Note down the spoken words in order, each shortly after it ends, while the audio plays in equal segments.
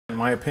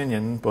my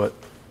opinion, but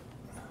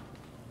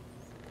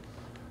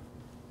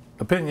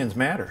opinions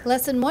matter.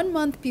 Less than 1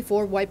 month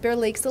before White Bear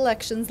Lake's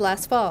elections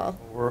last fall.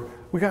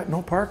 We got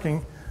no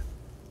parking,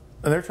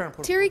 and they're trying to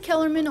put... Terry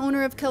Kellerman,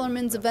 owner of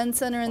Kellerman's Event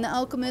Center in The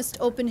Alchemist,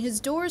 opened his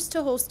doors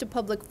to host a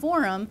public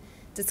forum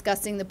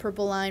discussing the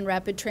Purple Line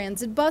Rapid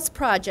Transit bus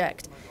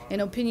project,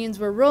 and opinions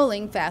were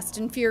rolling fast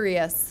and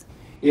furious.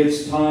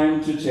 It's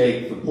time to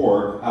take the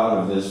pork out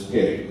of this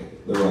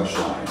pig, the Rush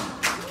Line.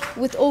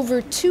 With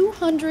over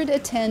 200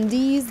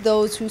 attendees,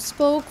 those who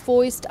spoke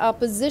voiced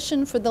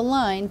opposition for the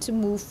line to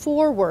move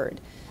forward.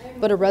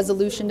 But a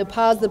resolution to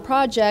pause the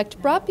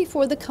project brought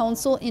before the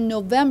council in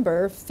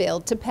November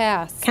failed to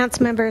pass.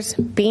 Councilmembers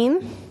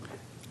Bean?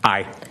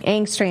 Aye.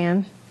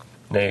 Engstrand?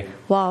 Nay.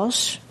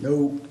 Walsh?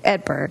 No.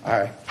 Edberg?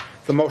 Aye.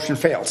 The motion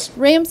fails.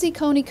 Ramsey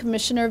County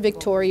Commissioner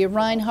Victoria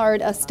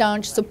Reinhardt, a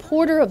staunch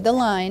supporter of the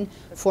line,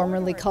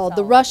 formerly called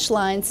the Rush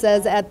Line,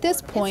 says at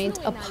this point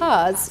a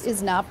pause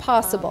is not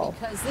possible.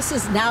 Because this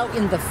is now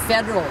in the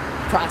federal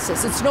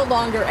process. It's no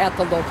longer at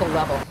the local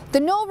level. The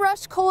No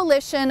Rush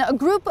Coalition, a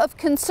group of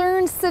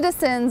concerned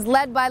citizens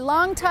led by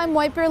longtime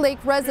White Bear Lake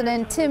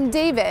resident Tim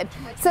David,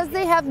 says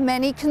they have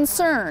many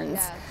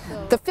concerns.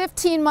 The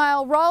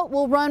 15-mile route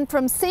will run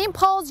from St.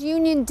 Paul's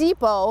Union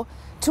Depot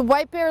to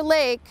White Bear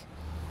Lake,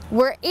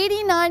 where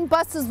 89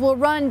 buses will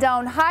run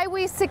down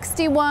Highway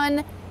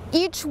 61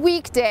 each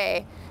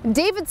weekday.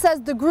 David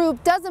says the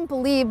group doesn't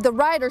believe the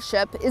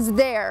ridership is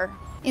there.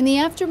 In the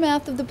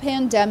aftermath of the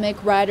pandemic,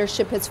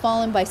 ridership has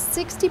fallen by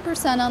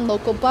 60% on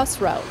local bus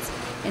routes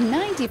and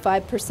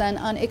 95%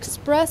 on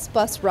express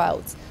bus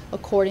routes,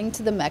 according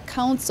to the Met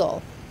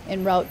Council.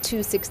 And Route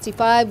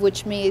 265,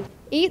 which made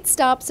 8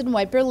 stops in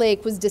White Bear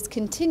Lake, was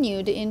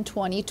discontinued in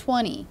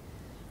 2020.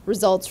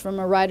 Results from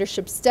a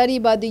ridership study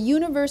by the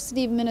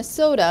University of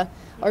Minnesota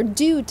are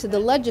due to the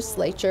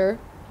legislature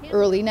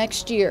early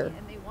next year.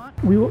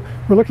 We're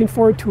looking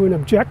forward to an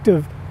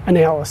objective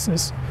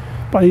analysis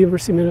by the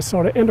University of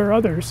Minnesota and our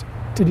others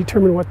to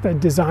determine what the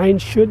design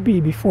should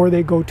be before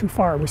they go too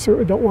far. We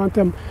certainly don't want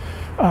them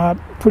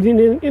putting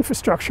in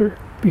infrastructure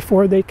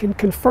before they can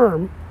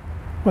confirm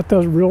what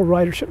those real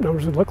ridership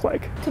numbers would look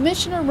like.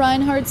 Commissioner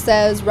Reinhardt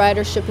says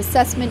ridership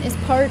assessment is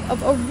part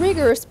of a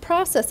rigorous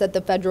process at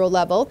the federal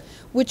level,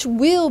 which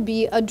will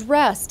be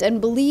addressed, and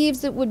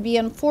believes it would be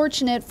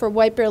unfortunate for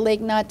White Bear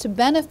Lake not to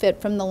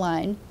benefit from the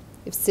line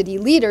if city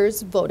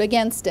leaders vote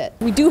against it.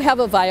 We do have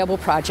a viable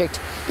project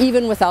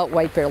even without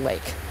White Bear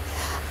Lake.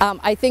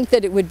 I think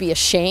that it would be a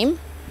shame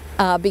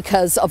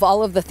because of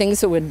all of the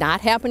things that would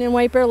not happen in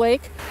White Bear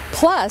Lake.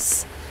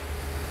 Plus,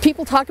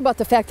 people talk about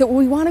the fact that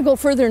we want to go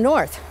further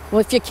north. Well,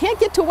 if you can't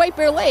get to White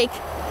Bear Lake,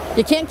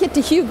 you can't get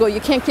to Hugo,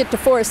 you can't get to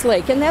Forest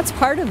Lake, and that's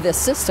part of this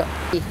system.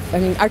 I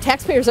mean, our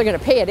taxpayers are going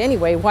to pay it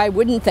anyway. Why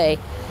wouldn't they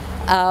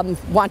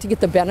want to get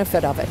the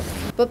benefit of it?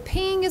 But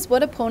paying is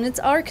what opponents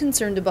are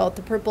concerned about.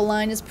 The Purple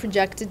Line is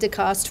projected to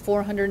cost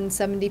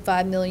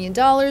 $475 million,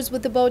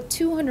 with about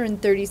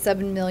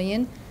 $237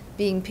 million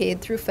being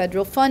paid through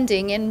federal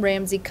funding and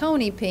Ramsey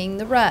County paying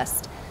the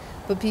rest.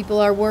 But people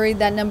are worried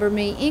that number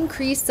may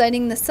increase,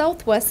 citing the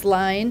Southwest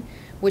Line,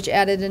 which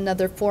added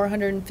another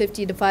 $450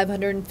 to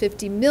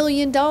 $550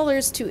 million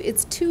to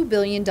its $2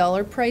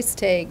 billion price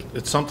tag.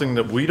 It's something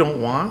that we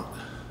don't want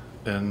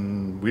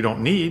and we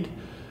don't need,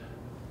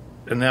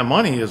 and that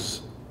money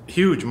is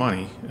huge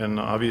money. And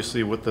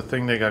obviously with the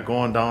thing they got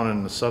going down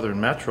in the southern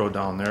metro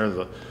down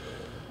there,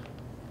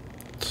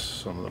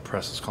 some of the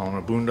press is calling it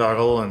a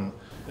boondoggle. And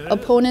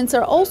opponents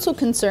are also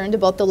concerned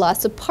about the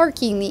loss of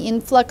parking, the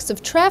influx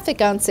of traffic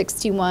on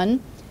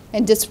 61,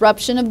 and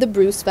disruption of the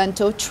Bruce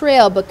Vento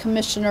Trail. But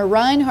Commissioner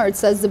Reinhardt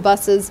says the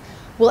buses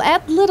will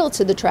add little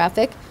to the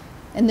traffic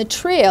and the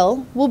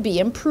trail will be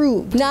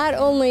improved. Not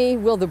only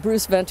will the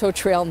Bruce Vento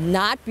Trail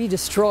not be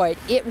destroyed,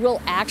 it will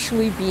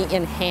actually be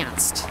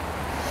enhanced.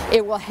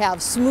 It will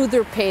have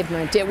smoother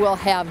pavement, it will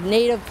have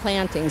native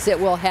plantings, it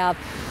will have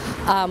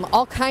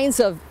all kinds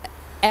of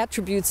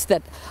attributes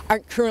that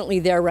aren't currently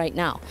there right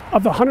now.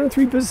 Of the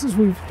 103 businesses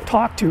we've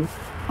talked to,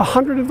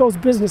 100 of those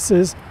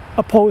businesses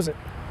oppose it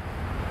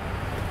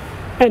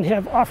and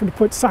have offered to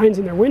put signs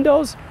in their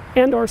windows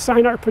and or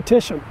sign our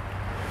petition.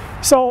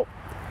 So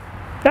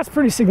that's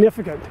pretty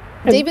significant.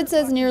 And David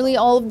says nearly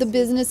all of the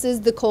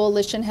businesses the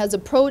coalition has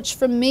approached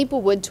from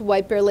Maplewood to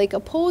White Bear Lake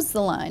oppose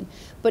the line,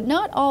 but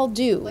not all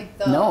do.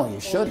 No, you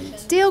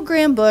shouldn't. Dale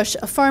Graham Bush,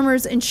 a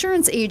farmer's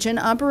insurance agent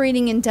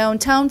operating in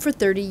downtown for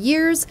 30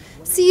 years,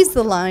 sees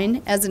the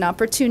line as an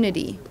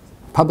opportunity.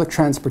 Public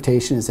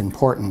transportation is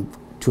important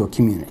to a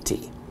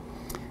community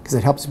because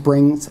it helps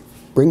bring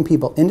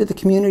people into the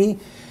community.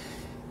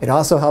 It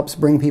also helps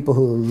bring people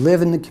who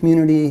live in the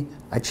community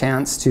a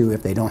chance to,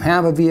 if they don't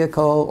have a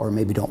vehicle or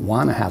maybe don't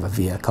want to have a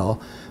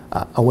vehicle,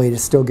 a way to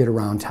still get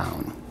around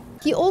town.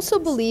 He also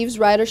believes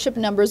ridership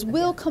numbers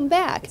will come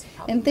back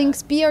and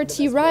thinks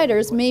BRT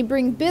riders may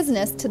bring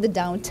business to the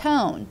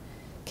downtown.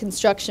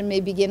 Construction may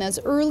begin as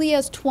early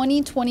as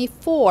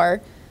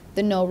 2024.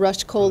 The No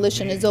Rush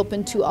Coalition is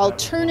open to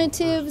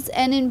alternatives,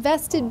 and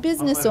invested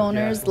business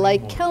owners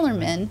like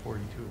Kellerman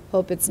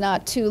hope it's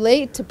not too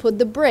late to put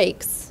the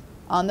brakes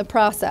on the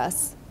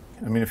process.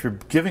 I mean, if you're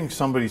giving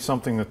somebody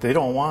something that they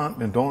don't want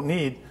and don't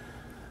need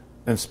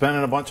and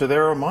spending a bunch of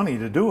their money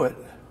to do it,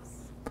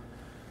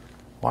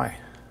 why?